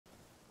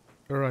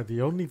Alright,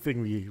 the only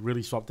thing we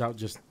really swapped out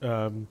just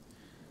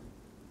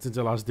since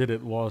I last did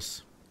it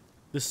was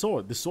this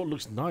sword. This sword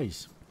looks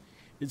nice.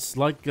 It's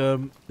like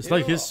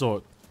his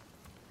sword.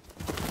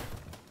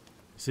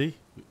 See?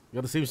 We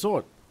got the same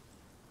sword.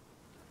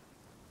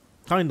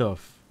 Kind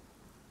of.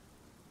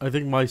 I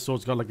think my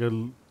sword's got like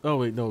a... Oh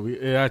wait, no,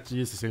 it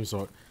actually is the same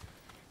sword.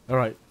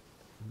 Alright.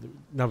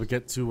 Now we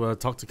get to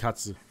talk to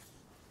Katsu.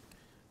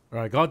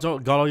 Alright, got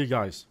all you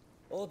guys.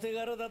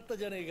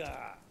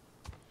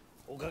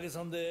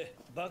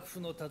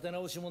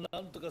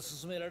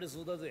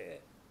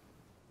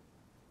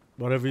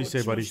 Whatever you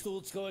say, buddy.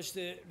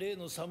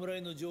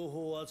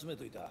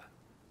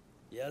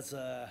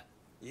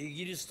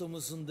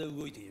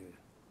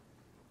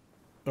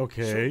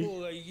 Okay.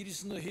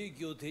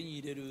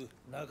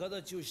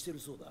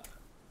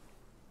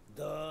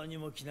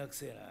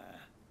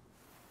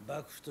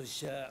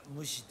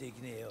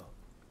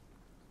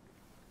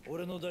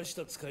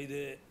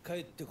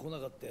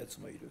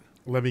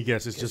 Let me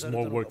guess, it's just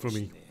more work for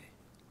me.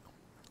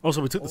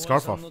 Also, we took the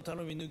scarf off.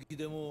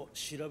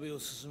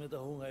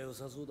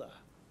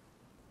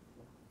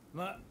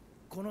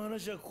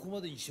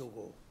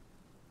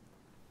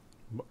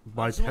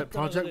 My pet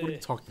project? What are you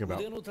talking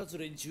about?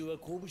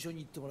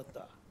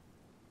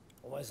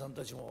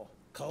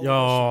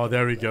 Yo,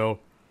 there we go.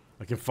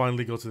 I can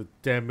finally go to the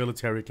damn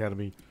military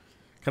academy.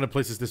 What kind of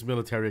place is this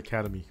military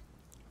academy?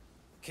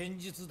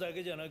 Teach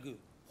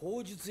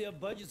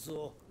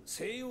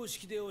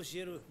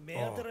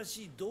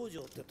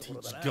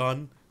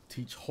gun,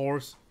 teach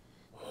horse,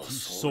 teach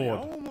sword.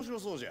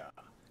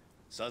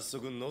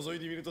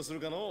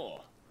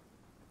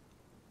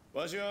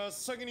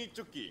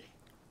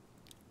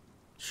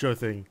 Sure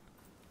thing.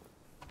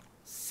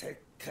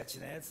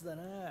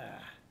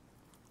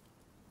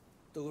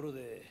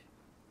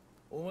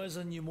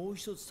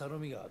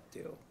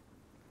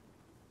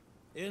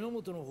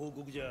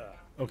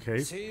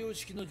 Okay.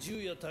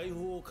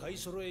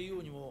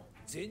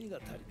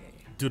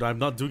 Dude, I'm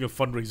not doing a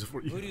fundraiser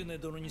for you.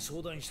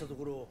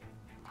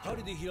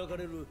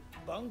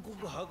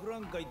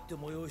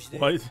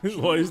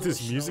 Why is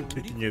this music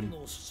kicking in?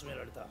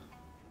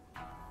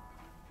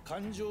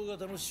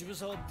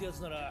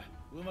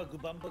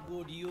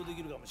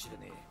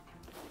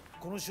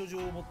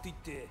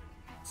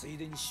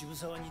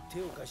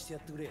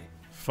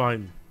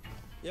 Fine.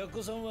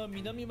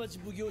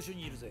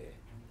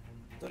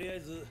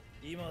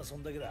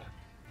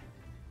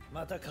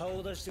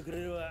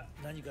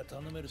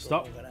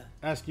 Stop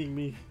asking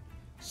me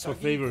for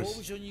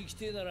favors.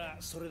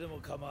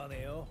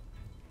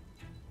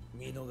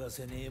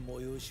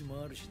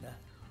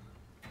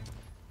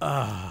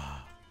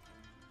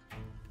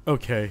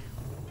 Okay.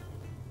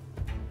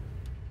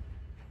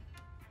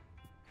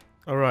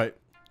 Alright.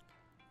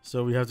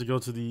 So we have to go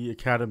to the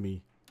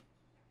academy.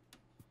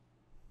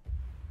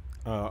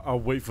 I'll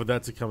wait for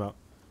that to come out.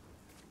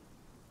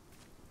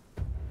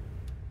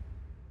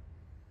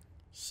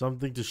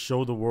 Something to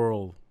show the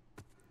world.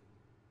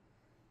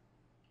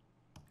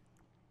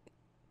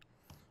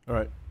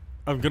 Alright.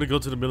 I'm gonna go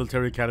to the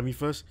military academy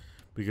first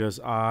because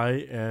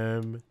I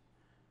am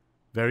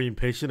very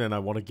impatient and I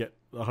want to get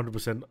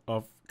 100%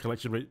 of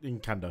collection rate in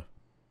Kanda.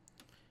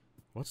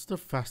 What's the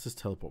fastest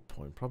teleport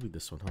point? Probably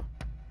this one, huh?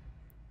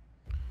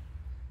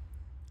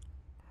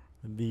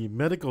 The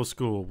medical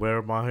school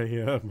where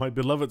my my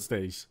beloved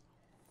stays.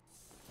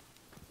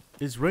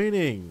 It's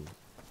raining.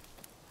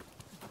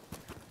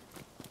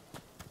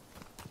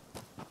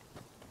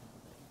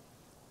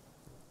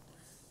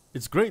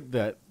 It's great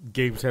that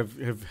games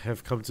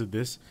have come to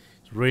this.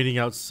 It's raining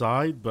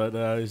outside, but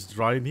it's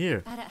dry in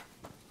here.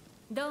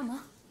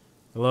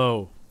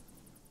 Hello.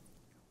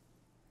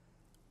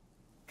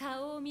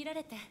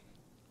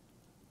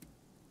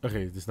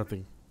 Okay, there's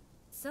nothing.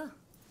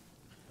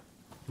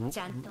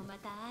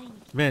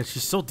 Man,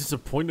 she's so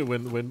disappointed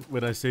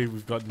when I say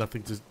we've got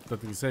nothing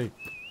to say.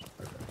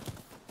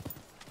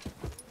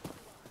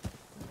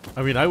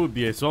 I mean, I would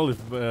be as well if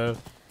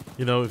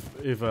you know,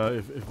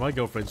 if my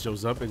girlfriend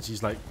shows up and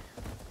she's like,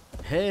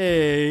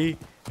 "Hey,"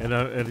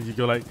 and you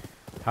go like,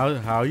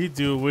 "How you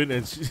doing?"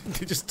 and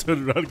she just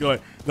turn around and go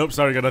like, "Nope,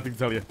 sorry, got nothing to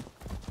tell you.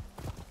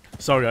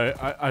 Sorry,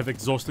 I've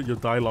exhausted your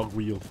dialogue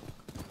wheel."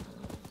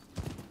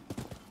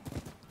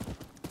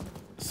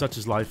 Such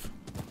is life.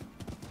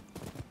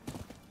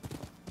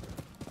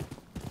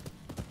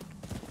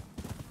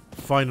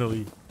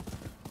 Finally,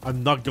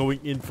 I'm not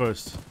going in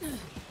first.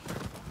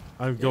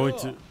 I'm going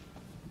to.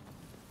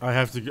 I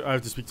have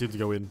to speak to him to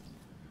go in.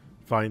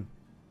 Fine.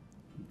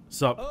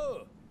 Sup?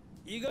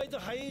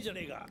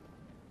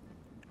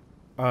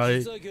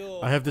 I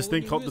have this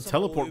thing called the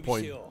teleport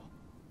point.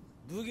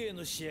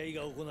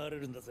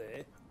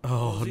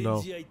 Oh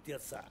no.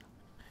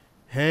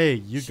 Hey,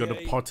 you're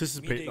gonna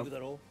participate.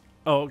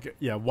 Oh, okay.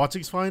 Yeah,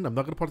 watching's fine. I'm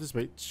not gonna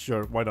participate.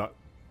 Sure, why not?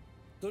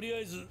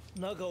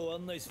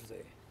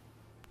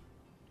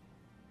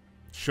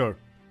 Sure.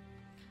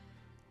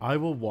 I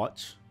will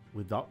watch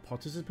without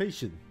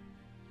participation.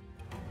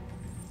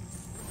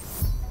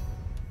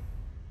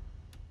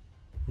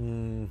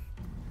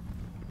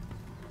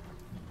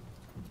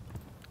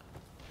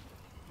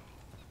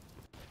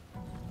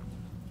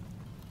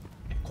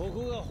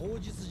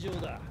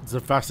 It's the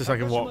fastest I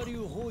can walk.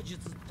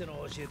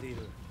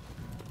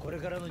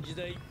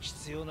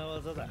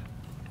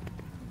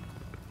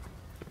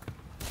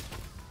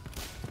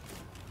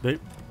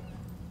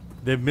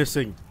 They're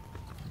missing.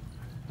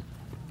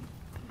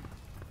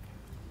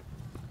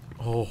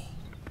 Oh.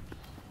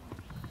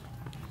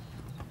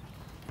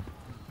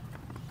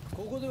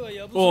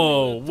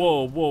 Whoa,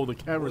 whoa, whoa, the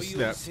camera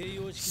snapped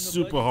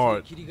super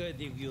hard.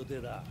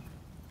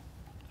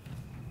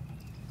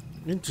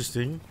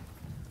 Interesting.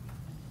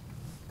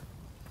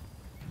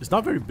 It's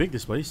not very big,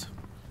 this place.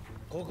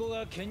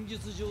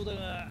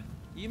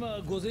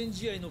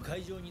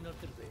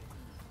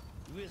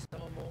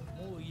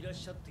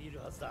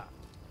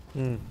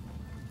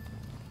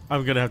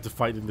 I'm gonna have to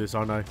fight in this,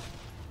 aren't I?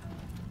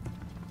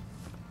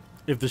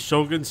 If the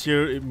Shogun's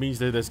here, it means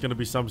that there's gonna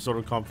be some sort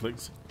of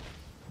conflict.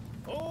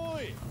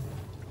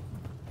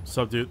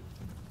 Sup, dude?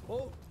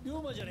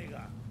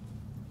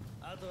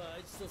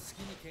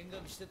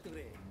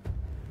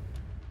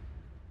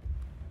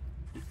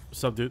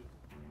 Sup, dude?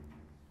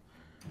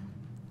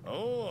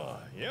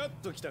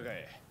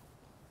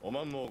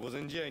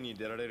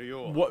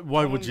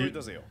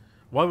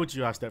 Why would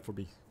you ask that for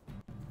me?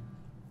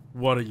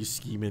 What are you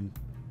scheming?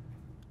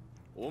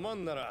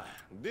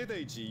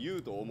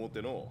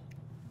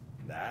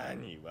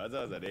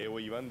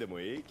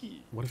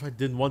 What if I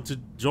didn't want to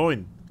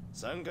join?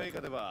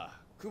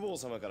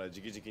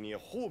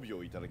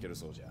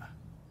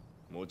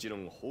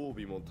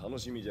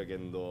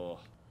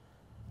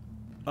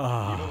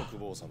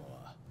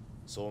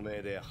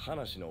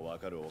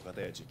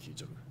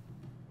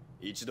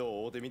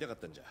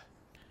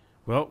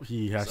 Well,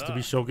 he has to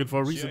be Shogun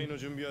for a reason.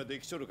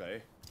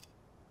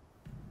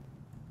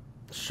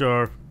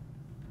 Sure.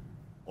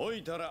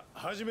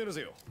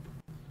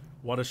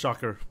 What a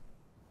shocker.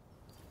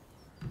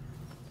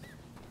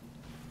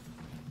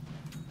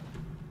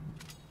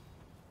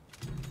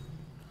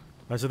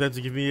 I said them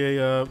to give me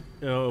a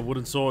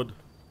wooden sword.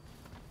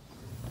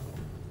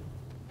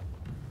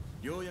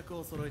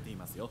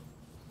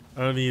 I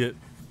don't need it.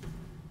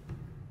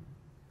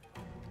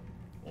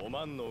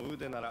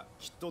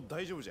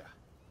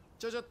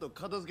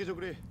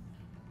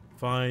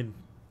 Fine.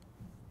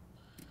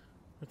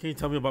 Can you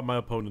tell me about my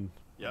opponent?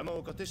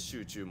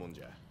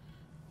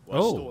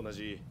 Oh.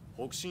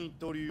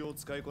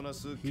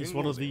 He's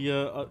one of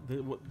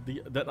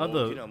that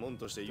other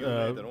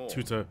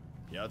tutor.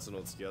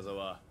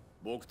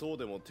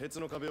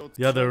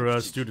 The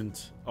other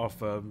student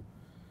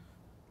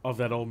of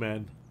that old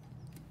man.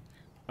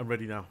 I'm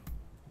ready now.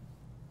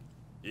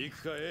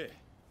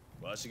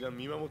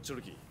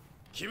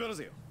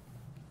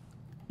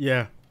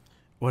 Yeah.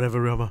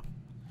 Whatever, Rama.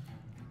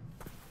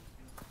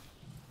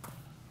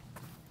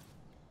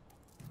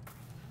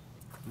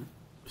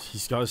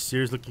 He's got a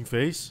serious looking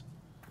face.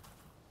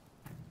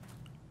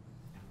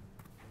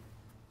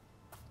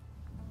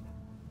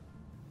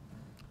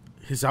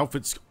 His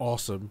outfit's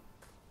awesome.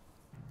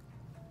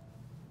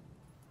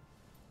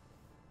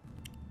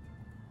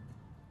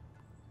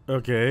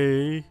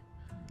 Okay.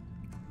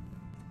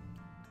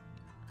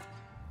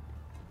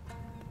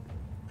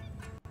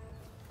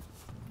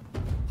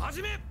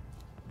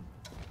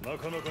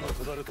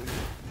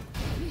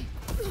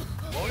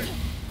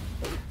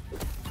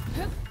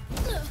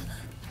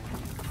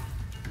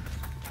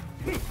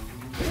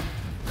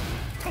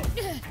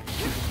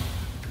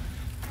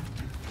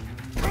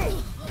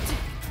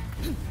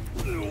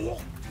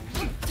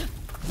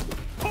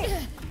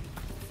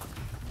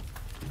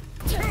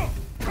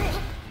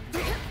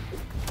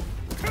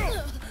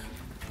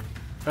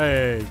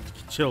 Hey,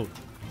 chill.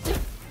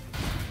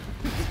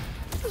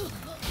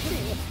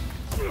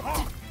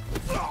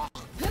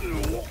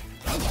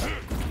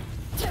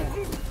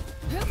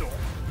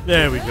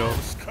 There we go.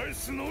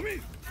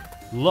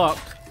 Luck.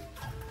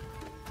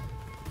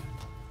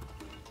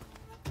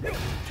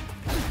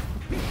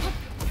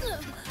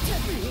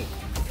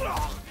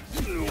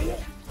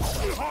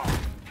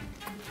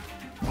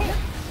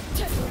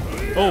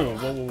 Oh,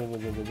 whoa, whoa, whoa,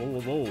 whoa, whoa,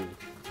 whoa, whoa.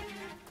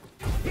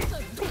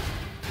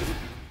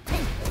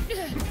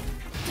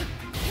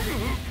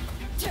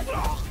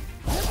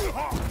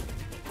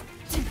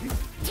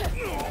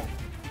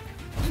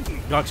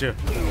 Gotcha.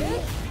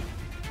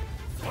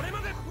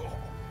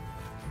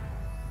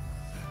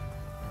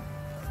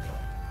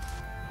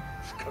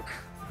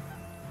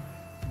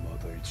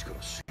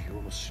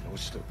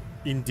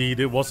 Indeed,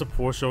 it was a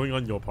poor showing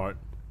on your part.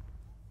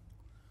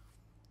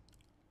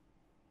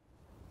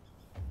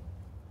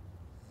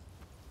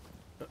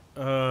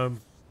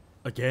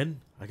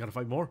 Again? I gotta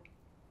fight more.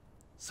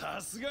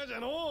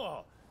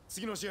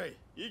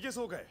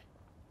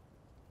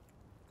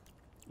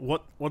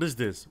 What is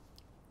this?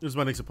 This is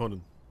my next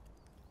opponent.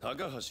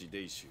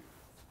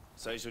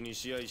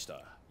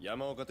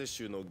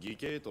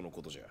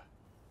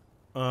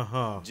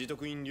 Uh-huh.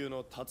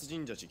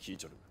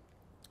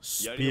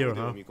 Spear,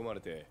 huh?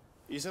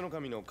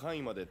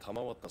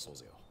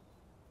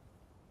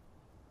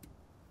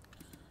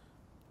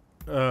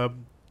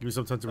 Give me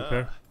some time to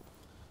prepare.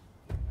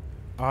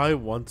 I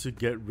want to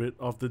get rid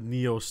of the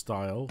Neo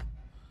style.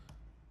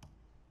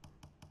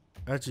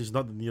 Actually, it's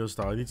not the Neo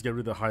style. I need to get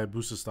rid of the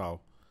Hayabusa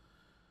style.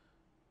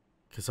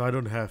 Cause I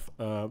don't have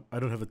a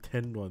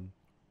 10 one.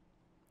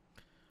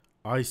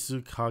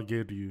 Aisu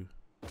Kageryu.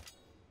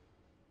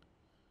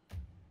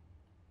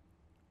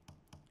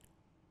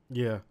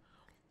 Yeah.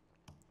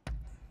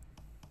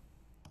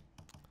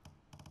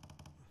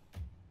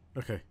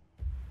 Okay.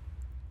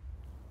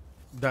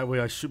 That way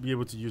I should be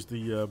able to use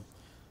the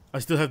I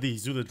still have the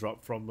Izuna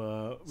drop from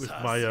with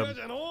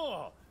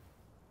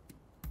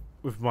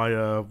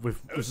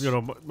you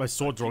know my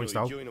sword drawing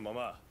style.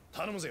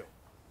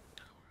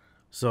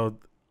 So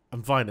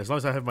I'm fine. As long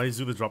as I have my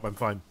Izuna drop, I'm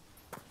fine.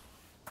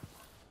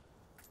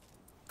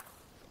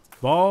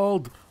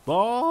 Bald!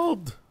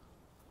 Bald!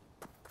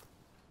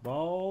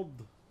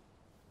 Bald!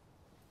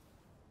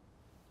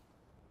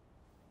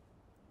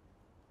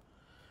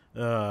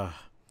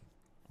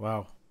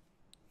 Wow.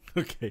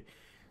 Okay.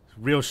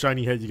 Real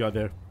shiny head you got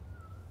there.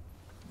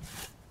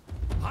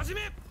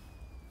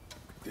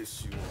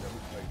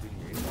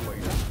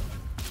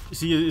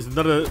 See, it's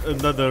another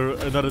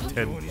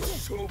 10.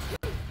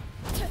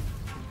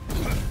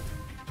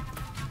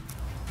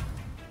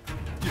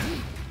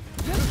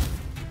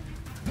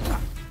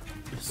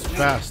 It's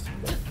fast.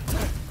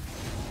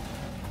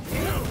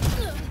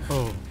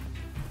 Oh.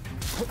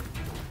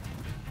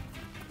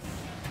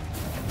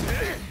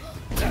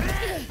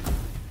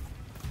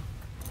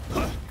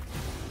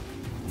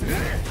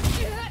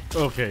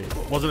 Okay,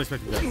 wasn't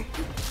expecting that.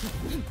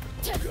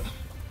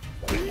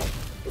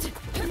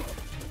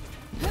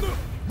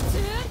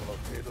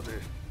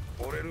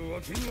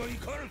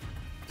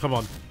 Come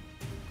on.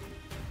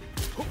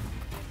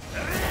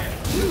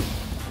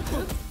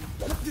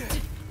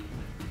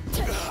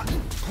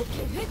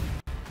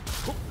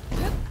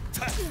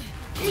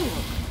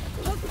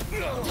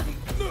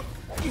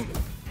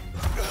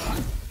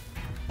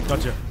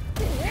 Gotcha.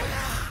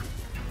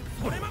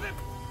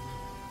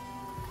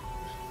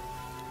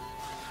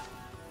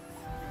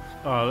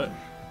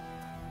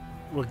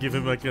 We'll give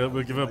him like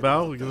we'll give him a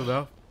bow. We'll give him a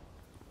bow.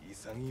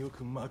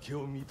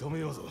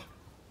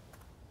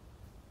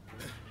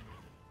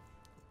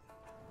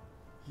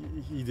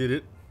 He did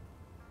it.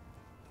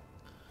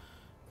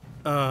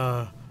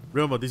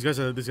 Realmo, these guys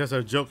are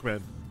a joke,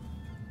 man.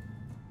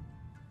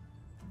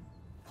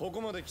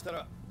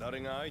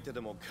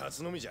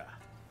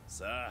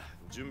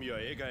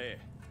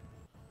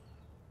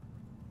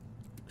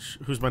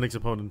 Who's my next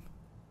opponent?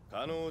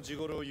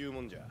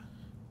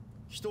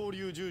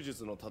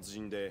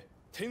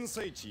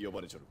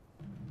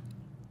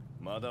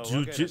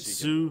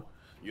 Jujutsu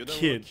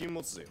Kid.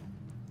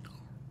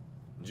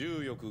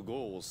 重力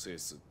5を制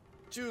す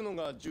ちゅうの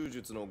が柔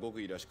術の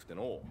極意らしくて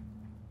の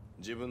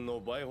自分の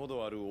倍ほ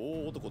どある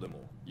大男で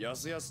もや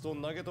すやすと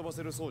投げ飛ば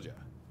せるそうじゃ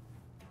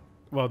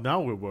Well,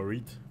 now we're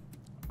worried.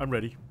 I'm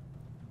ready.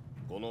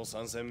 この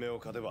3戦目を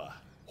勝て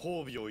ば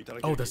褒美をいた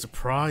だける Oh, that's a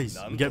prize.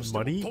 We get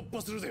money? 突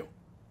破するぜよ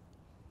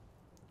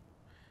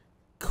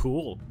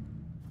Cool.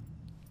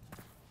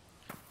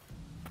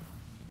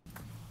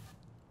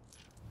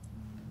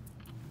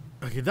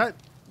 Okay,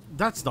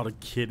 that's not a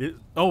kid.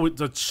 Oh,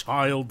 it's a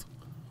child.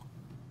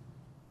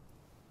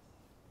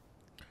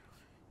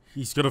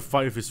 He's gonna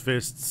fight with his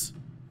fists.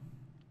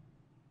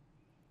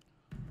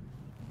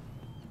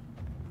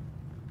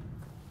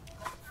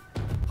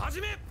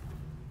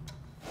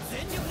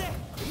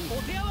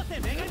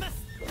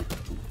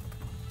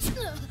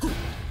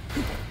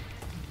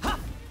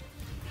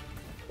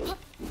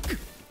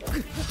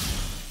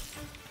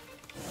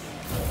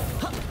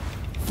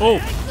 Oh,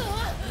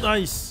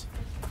 nice.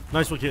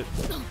 Nice one, kid.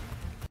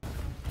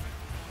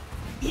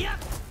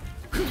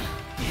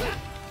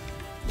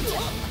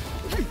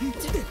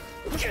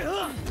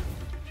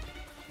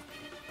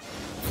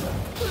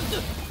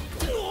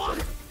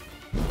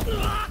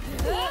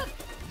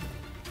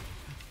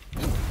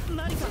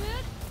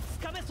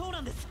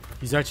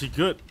 He's actually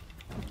good.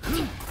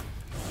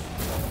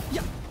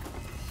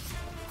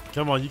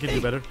 Come on, you can do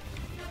better.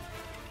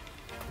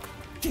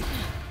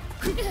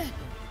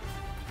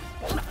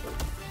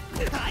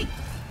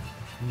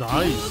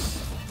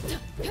 Nice.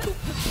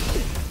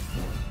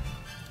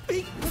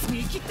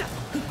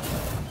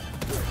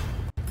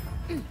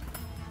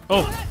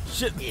 Oh,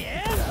 shit.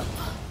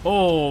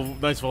 Oh,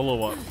 nice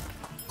follow-up.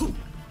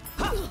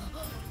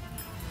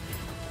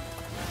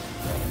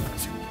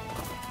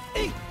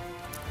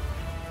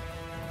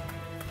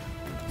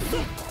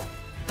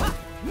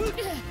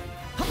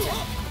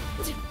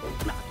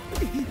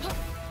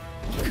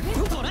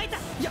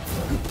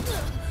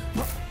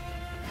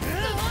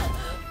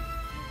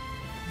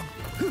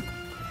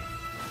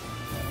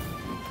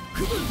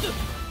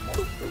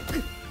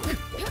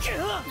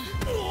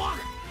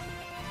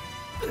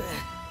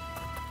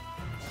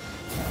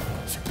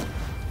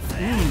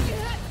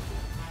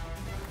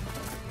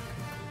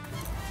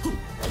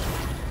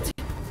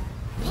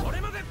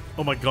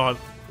 Oh my god,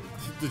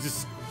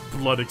 just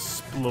blood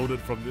exploded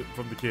from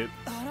the kid.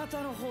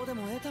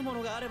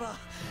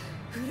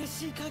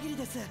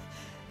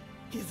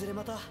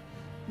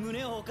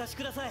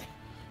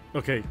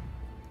 Okay,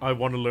 I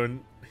want to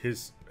learn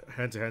his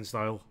hand-to-hand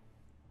style.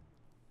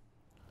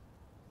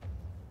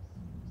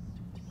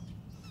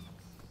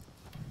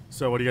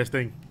 So what do you guys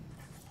think?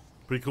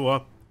 Pretty cool,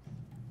 huh?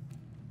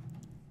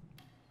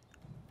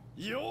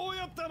 よう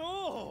やった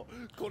の。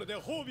これで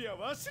褒美は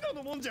わしら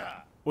のもんじ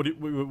ゃ。What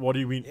do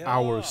you mean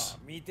ours?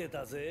 見て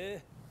た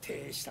ぜ。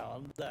手したも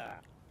んだ。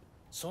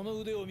その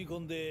腕を見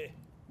込んで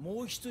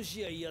もう一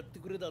試合やって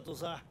くれだと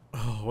さ。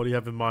Oh, what do you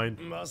have in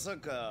mind? まさ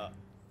か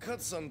勝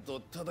さん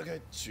と戦え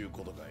っちゅう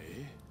ことか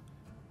い。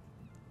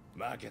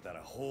負けた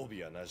ら褒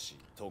美はなし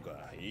と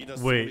か言い出す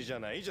つもりじゃ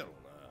ないじゃろう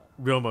な。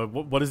Ryoma,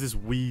 what is this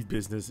weed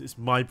business? It's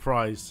my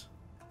prize.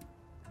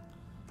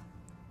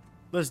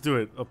 Let's do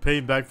it. I'll pay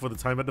him back for the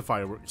time at the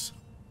fireworks.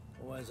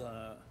 お前さ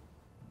ん、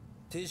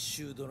鉄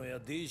州殿や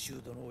デイ州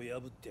殿を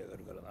破ってやが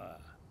るからな。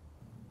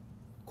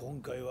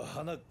今回は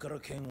鼻から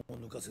剣を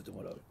抜かせて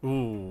もらう。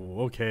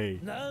Ooh,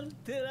 okay. なん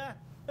て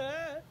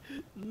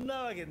な。な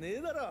わけね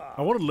えだろ。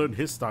I want to learn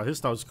his style. His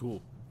style's cool.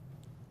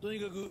 と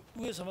にかく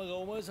上様が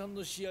お前さん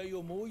の試合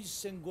をもう一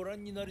戦ご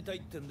覧になりたい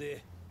ってん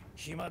で、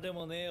暇で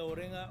もねえ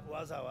俺が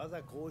わざわ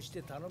ざこうし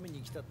て頼み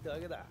に来たってわ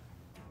けだ。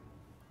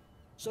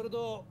それ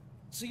と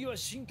次は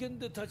真剣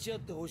で立ち会っ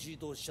てほしい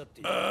とおっしゃっ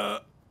ている。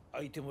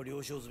相手も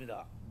了承済み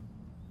だ。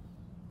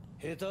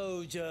下手を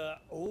打ち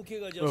ゃ大怪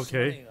我じゃ済ま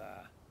ねえ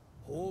が、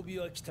褒美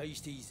は期待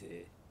していい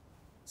ぜ。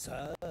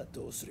さあ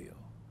どうするよ。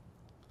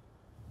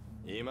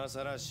今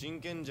さら真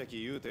剣じゃ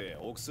き言うて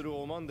臆する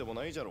おまんでも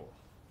ないじゃろう。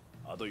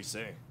あと一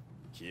戦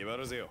決ま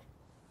るぜよ。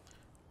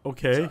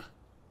Okay.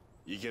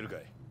 いけるか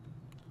い。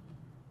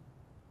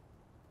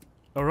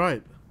 All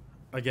right.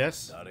 I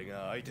guess. 誰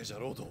が相手じゃ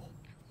ろうと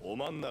お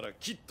まんなら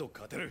きっと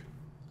勝てる。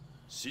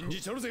信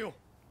じちゃるぜよ。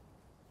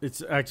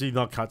 It's actually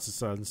not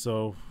Katsu-san,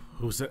 so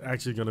who's it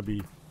actually gonna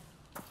be?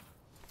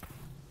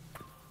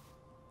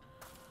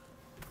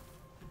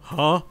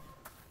 Huh?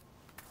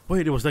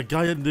 Wait, it was that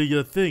guy in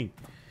the thing.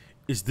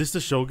 Is this the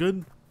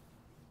Shogun?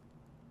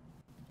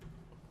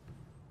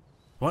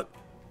 What?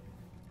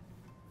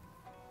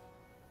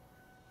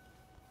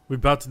 We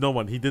bowed to no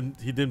one. He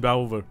didn't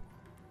bow over.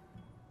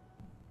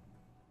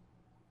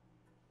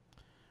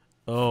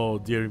 Oh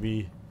dear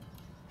me.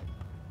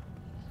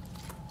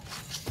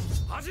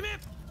 始め。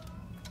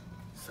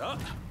さあ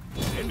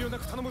遠慮な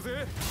く頼む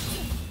ぜ。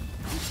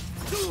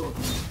おっ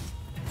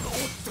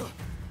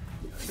と。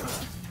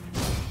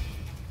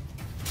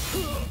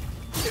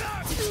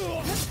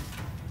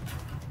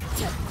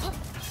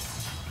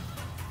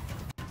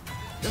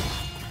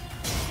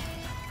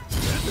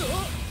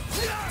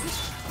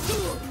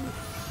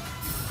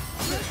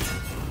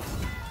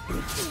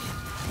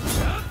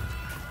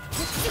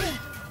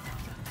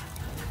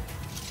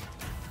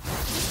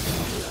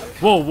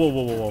Whoa, whoa,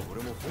 whoa, whoa, whoa.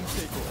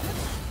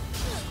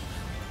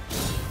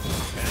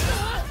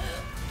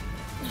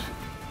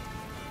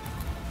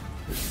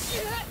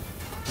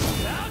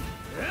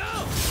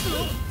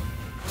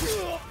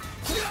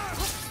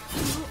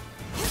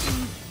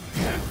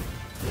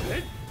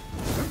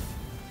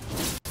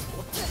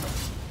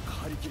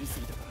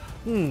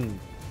 Hmm.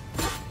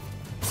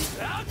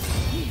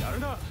 やる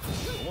な。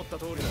思った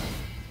通りだ。こ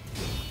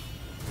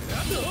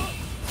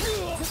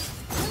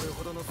れ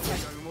ほどの罪が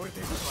埋もれて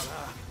いるとは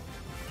な。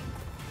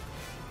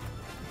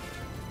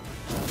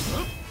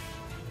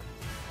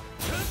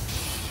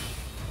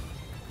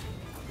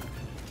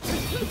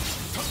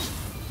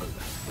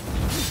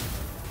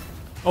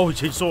Oh, he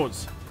changed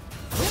swords.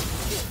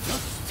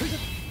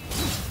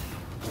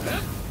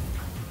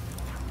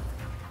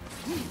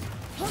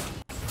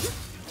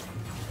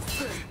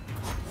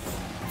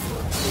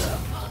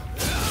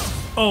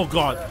 Oh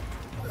God.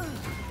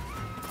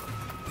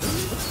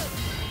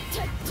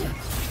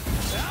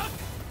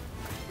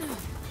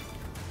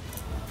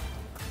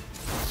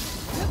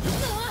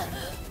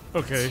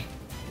 Okay.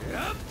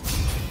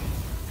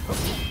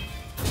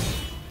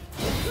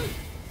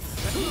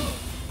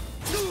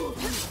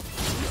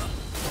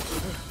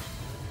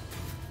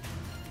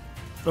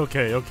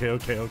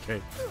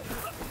 Okay.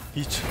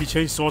 He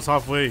changed swords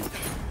halfway,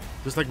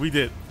 just like we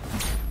did.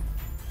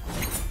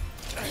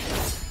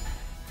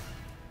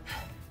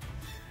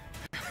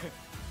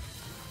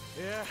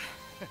 Yeah.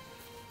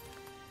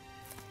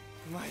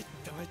 参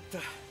った。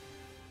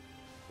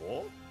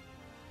お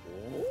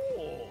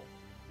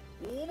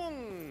おま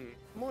ん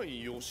前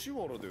吉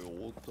原で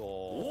会うた。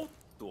おっ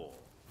と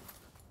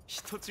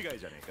人違い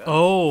じゃねえか。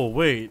 Oh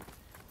wait,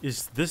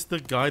 is this the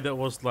guy that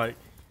was like,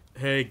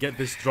 "Hey, get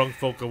this drunk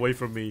folk away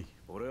from me"?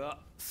 俺は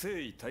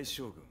征夷大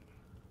将軍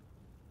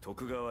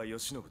徳川慶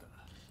喜だ。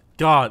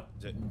 God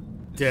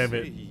damn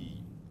it.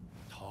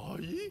 大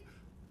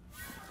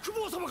久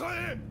保様か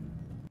え。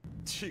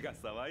血が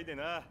騒いで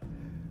な。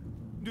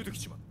出てき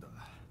ちまった。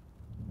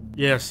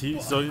 Yes,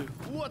 so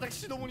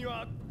私どもに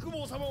は久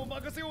保様を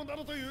任せような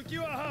どという気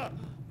は。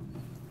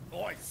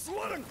おい座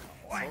らんか。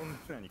おい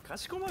そんなにか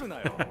しこまる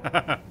なよ。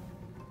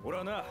俺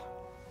はな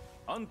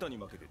あんたに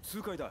負けて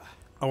痛快だ。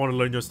 I want to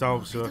learn your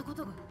style, sir.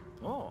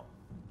 お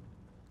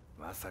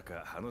うまさ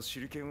かあの手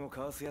裏剣を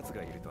かわすやつ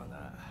がいるとは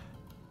な。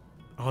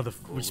 Oh,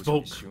 we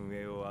spoke. 春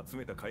英を集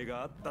めた甲斐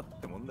があったっ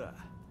てもんだ。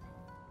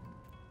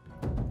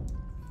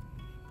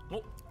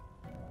お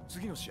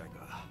次の試合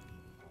か。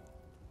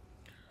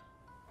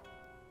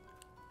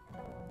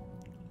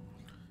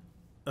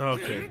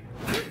Okay.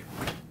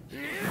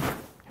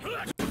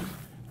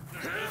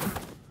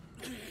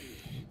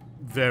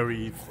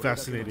 Very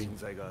fascinating.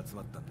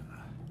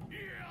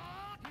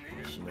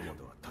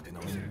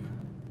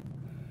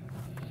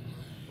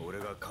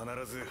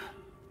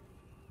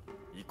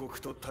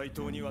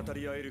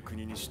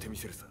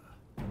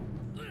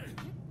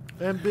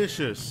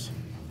 Ambitious.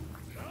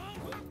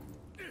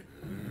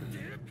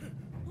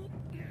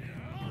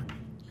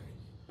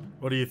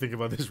 What do you think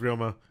about this,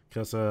 Ryoma?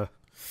 Because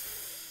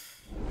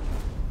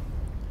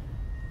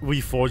we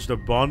forged a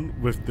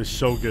bond with the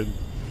Shogun.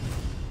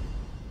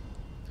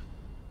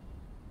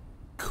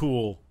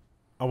 Cool.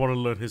 I want to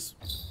learn his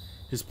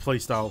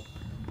playstyle.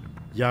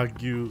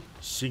 Yagyu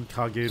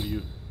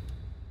Shinkageryu.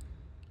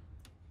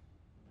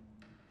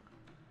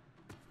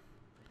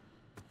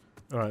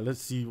 Alright,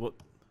 let's see what...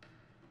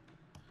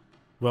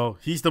 Well,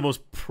 he's the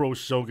most pro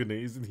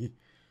Shogunate, isn't he?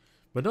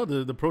 But no,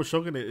 the pro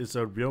Shogunate is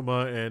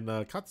Ryoma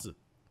and Katsu.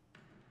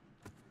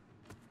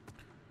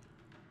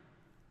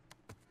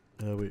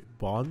 Wait,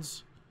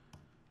 bonds?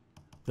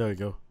 There we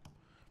go.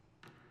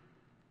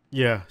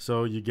 Yeah,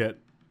 so you get...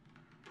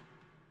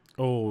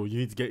 Oh, you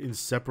need to get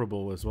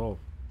inseparable as well.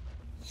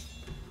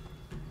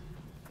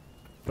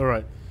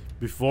 Alright,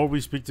 before we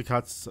speak to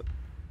Katsu...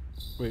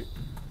 Wait.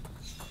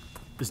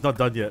 It's not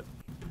done yet.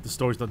 The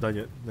story's not done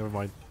yet. Never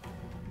mind.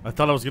 I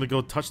thought I was gonna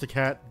go touch the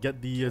cat,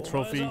 get the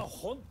trophy.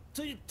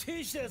 Get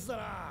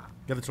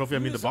the trophy, I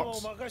mean the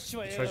box.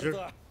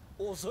 Treasure.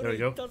 There we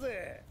go.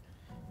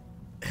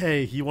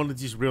 Hey, he wanted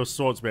these real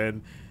swords,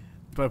 man.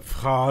 But,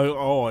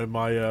 oh, am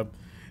I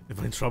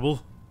in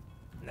trouble?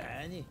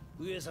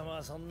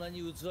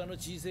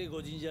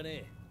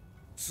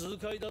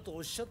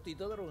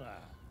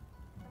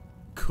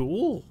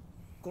 Cool.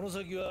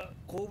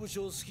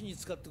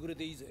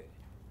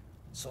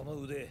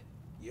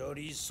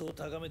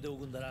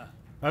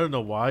 I don't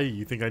know why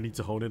you think I need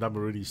to hone it. I'm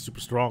already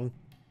super strong.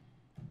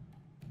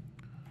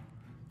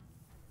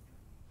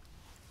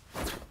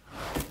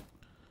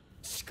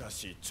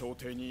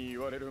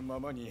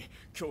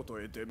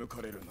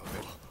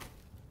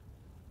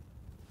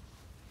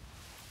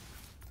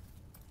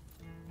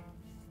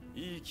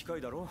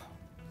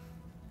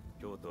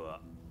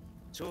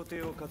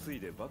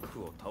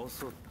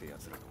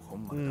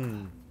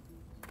 Hmm.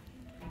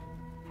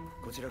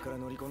 こちらから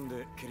乗り込ん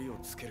で蹴りを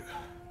つける。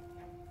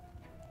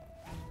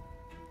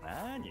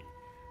何？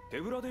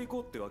手ぶらで行こ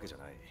うってわけじゃ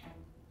ない。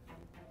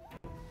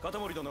片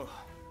森殿、は。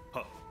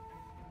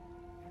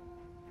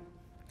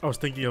I was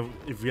thinking of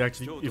if we have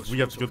to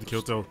go to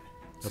Kyoto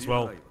as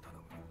well.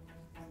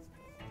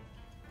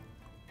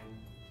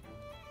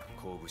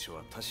 工部所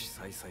は多種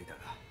多彩だ。好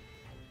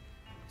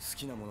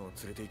きなものを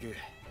連れて行け。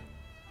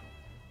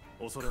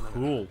恐れながら。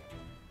Cool.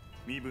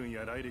 身分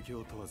や来歴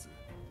を問わず。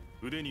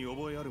 腕に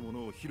覚えあるも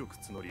のを広く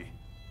募り、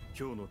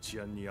今日の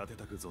治安に当て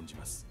たく存じ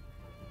ます。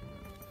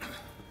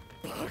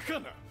バカ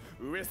な、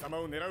上様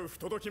を狙う不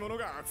届き者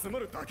が集ま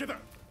るだけだ。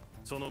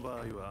その場合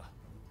は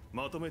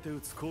まとめて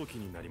撃つ好機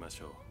になりまし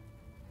ょ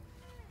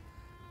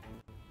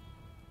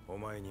う。お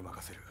前に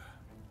任せる。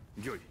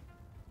御意。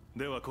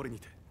ではこれに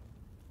て。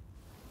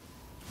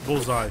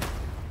Bullseye.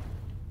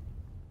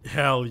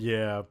 Hell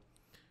yeah.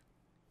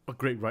 What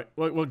great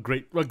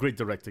what great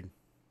directing.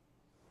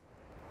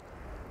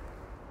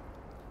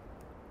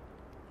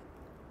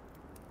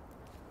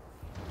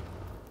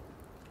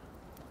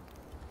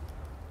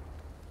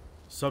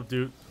 Sup,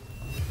 dude?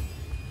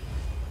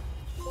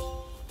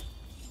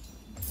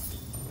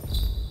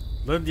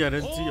 Learn the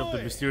identity of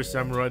the mysterious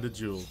samurai, the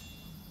jewel.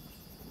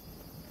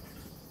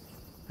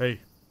 Hey.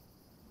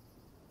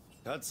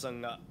 Katsu さ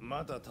んが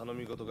また頼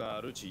み事が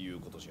あるちいう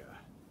ことじゃ。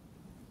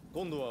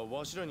今度は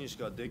わしらにし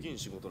かできん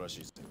仕事ら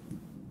しいっす。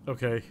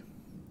Okay.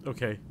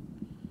 Okay.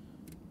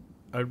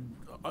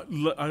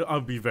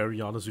 I'll be very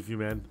honest with you,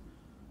 man.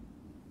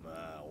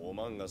 まあ、お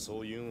まんが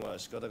そう言うんは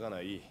仕方がな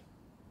い。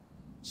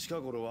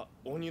 近頃は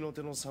鬼の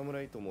手の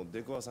侍とも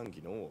出くわさん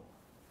きの。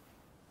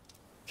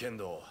けん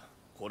ど、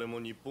これも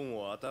日本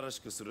を新し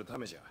くするた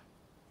めじゃ。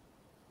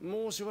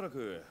もうしばら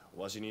く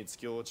わしに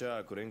付き合うち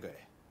ゃくれんかい。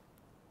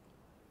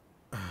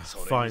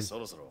それにそ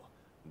ろそろ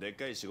でっ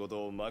かい仕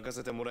事を任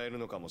せてもらえる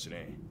のかもし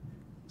れん。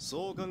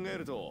そう考え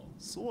ると、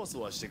そわそ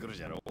わしてくる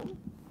じゃろ。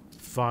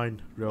Fine,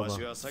 Roma. わし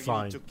が先に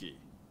直帰、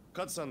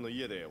勝さんの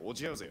家で落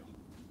ち合うぜよ。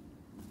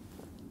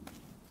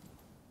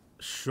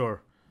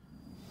Sure.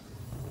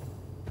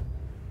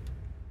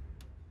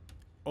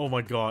 Oh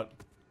my god.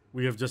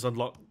 We have just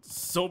unlocked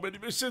so many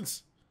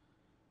missions.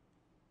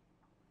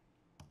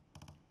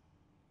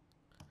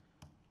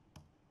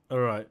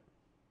 Alright.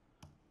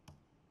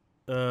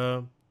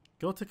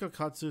 Go take out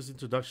Katsu's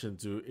introduction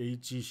to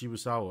Eiichi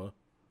Shibusawa.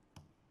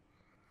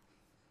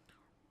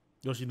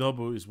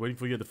 Yoshinobu is waiting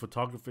for you at the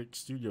photographic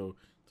studio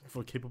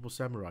for a capable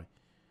samurai.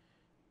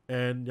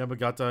 And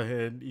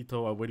Yamagata and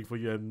Ito are waiting for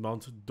you at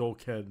Mount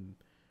Doken.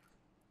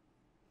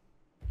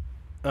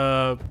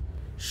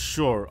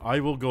 Sure, I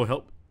will go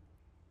help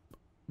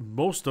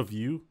most of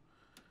you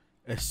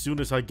as soon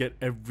as I get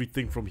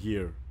everything from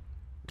here.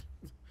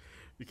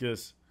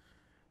 Because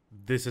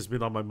this has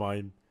been on my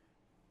mind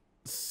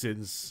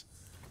since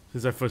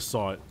since I first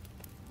saw it.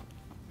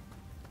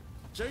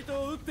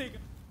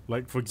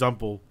 Like, for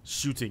example,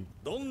 shooting.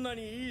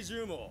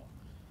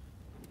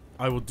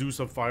 I will do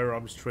some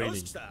firearms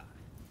training.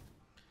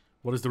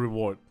 What is the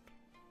reward?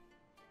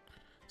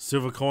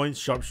 Silver coins,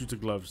 sharpshooter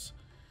gloves.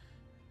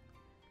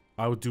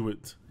 I will do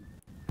it.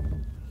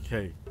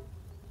 Okay.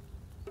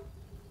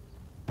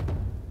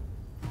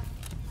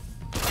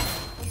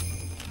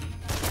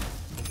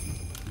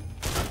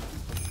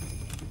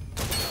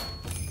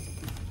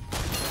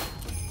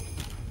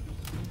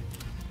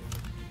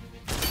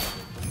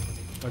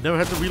 I never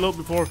had to reload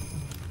before.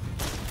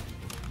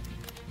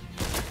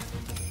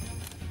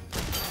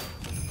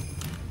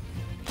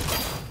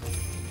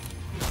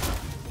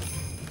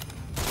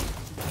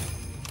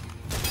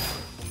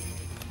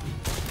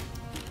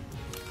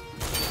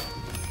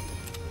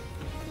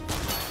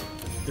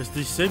 It's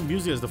the same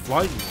music as the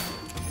flying.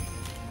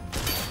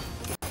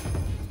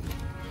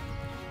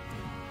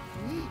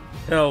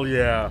 Hell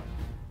yeah.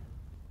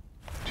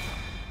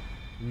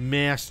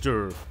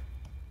 Master.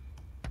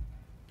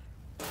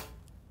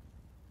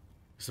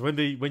 So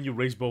when you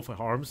raise both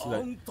arms,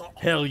 like,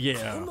 hell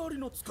yeah.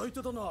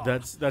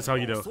 That's how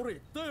you know.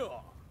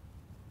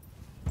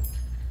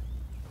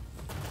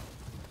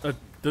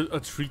 A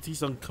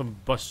treatise on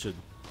combustion.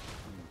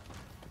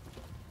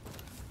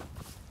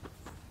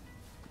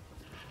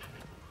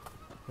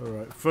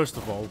 Alright, first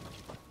of all,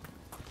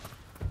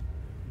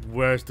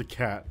 where's the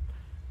cat?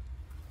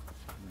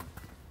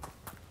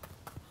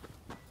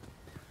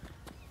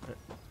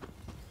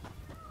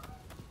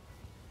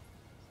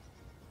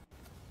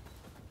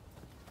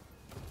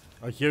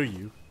 I hear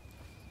you.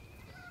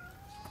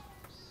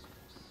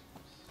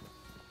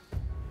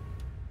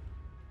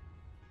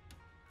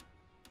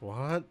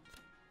 What?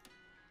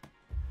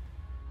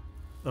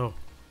 Oh.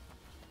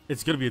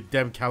 It's gonna be a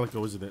damn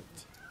calico, isn't it?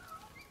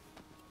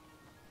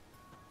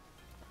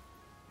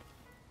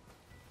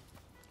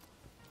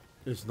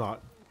 It's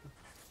not.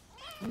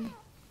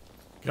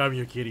 Come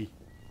here, kitty.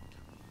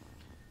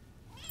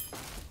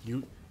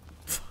 You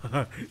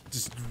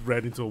just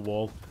ran into a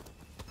wall.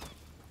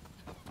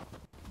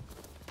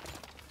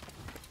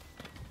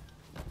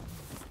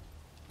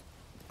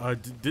 I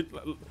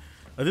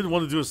didn't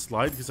want to do a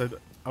slide because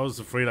I was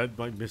afraid I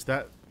might miss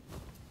that.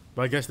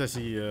 But I guess there's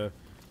a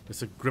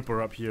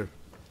gripper up here.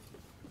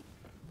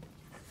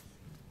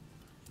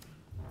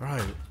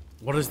 Right.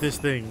 What is this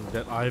thing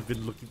that I've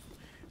been looking for?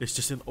 It's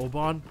just an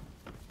Oban?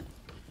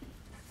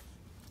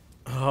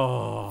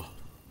 Oh.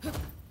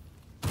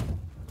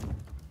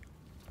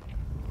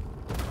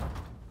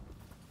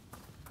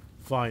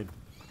 Fine.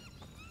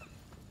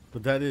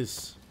 But that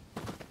is...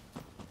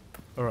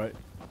 Alright.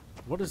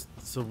 What is...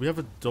 So we have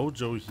a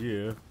dojo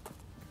here.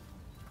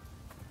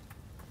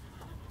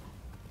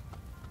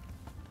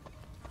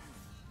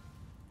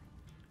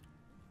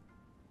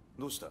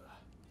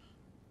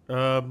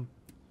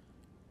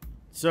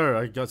 Sir,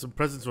 I got some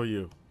presents for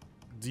you.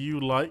 Do you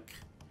like...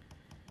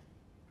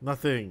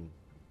 Nothing.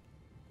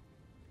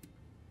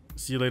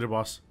 See you later,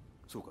 boss.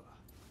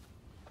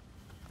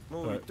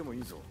 Right.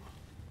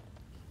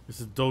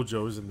 It's a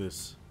dojo, isn't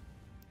this?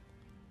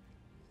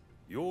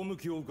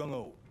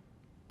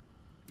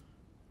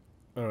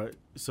 Alright,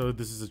 so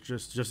this is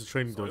just a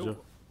training dojo.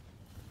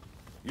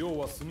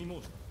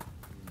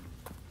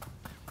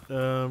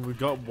 We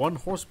got one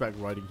horseback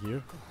riding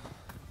here.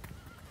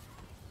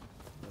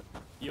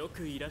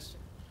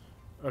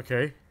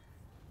 Okay.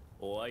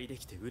 I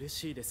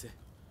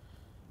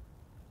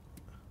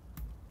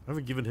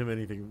haven't given him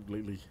anything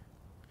lately.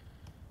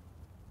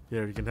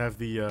 Here, you can have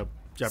the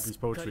Japanese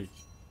poetry.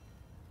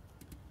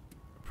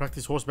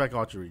 Practice horseback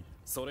archery.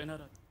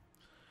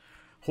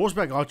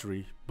 Horseback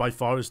archery, by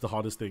far, is the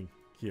hardest thing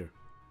here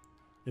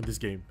in this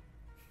game.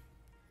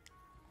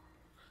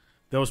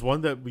 There was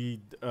one that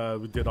we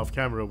did off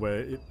camera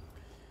where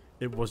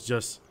it was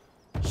just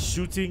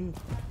shooting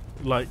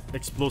like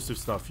explosive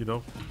stuff, you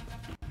know.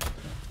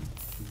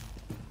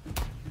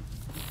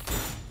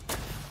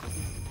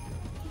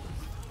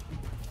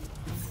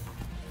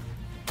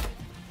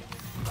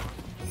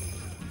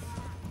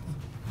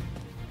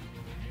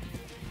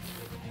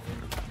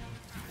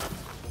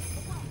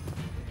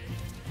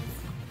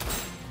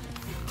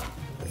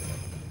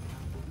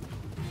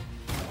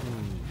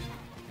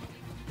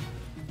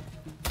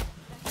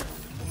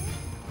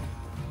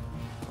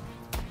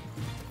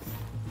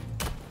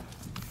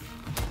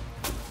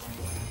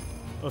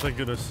 Oh, thank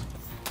goodness.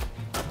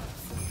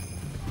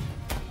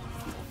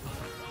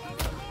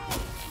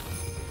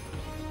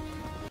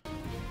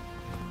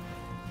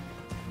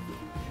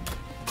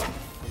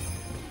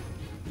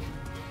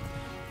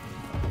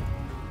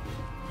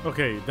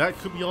 Okay, that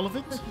could be all of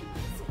it.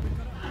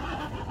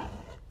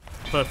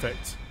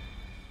 Perfect.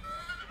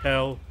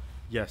 Hell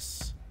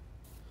yes.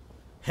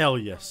 Hell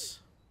yes.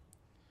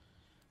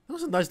 That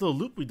was a nice little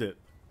loop we did.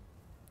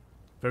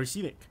 Very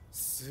scenic.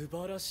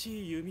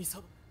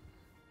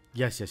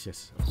 Yes, yes,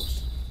 yes, of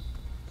course.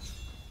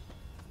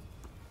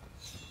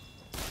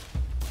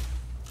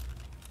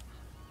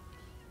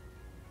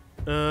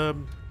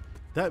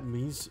 That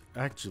means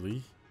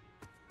actually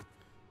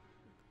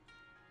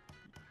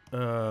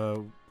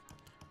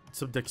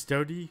some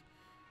dexterity,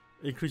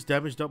 increased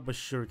damage dealt by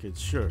shurikens.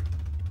 Sure.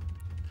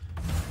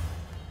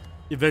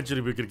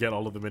 Eventually we're gonna get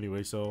all of them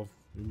anyway, so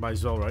we might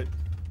as well, right?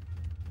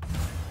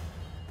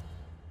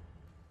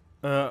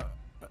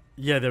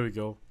 Yeah, there we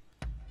go.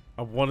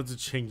 I wanted to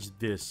change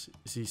this.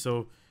 See,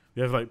 so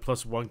we have like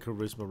 +1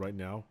 charisma right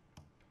now.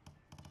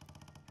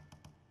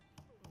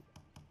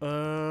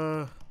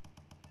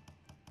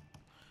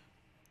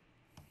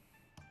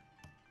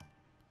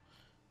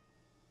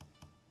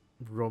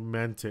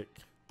 Romantic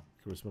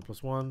charisma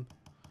 +1.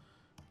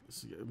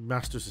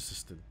 Master's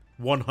assistant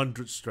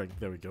 100 strength.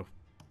 There we go.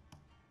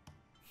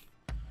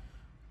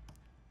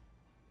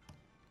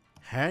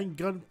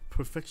 Handgun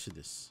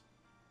perfectionist.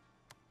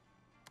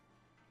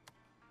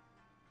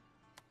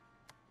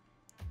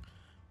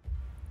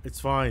 It's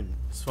fine.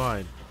 It's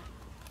fine.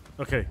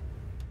 Okay.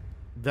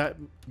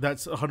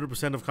 That's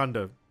 100% of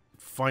Kanda.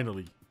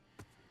 Finally.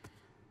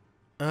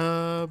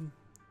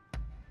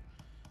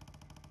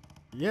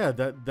 Yeah,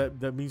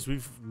 that means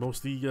we've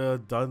mostly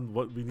done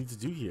what we need to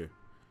do here.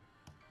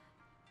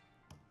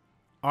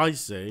 I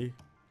say,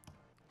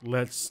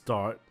 let's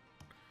start.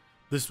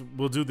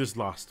 We'll do this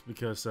last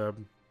because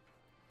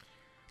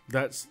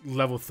that's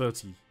level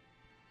 30.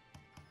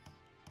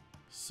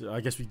 So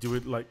I guess we do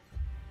it like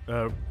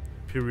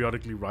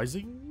periodically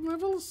rising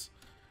levels.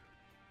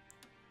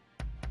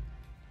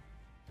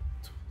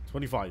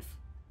 25.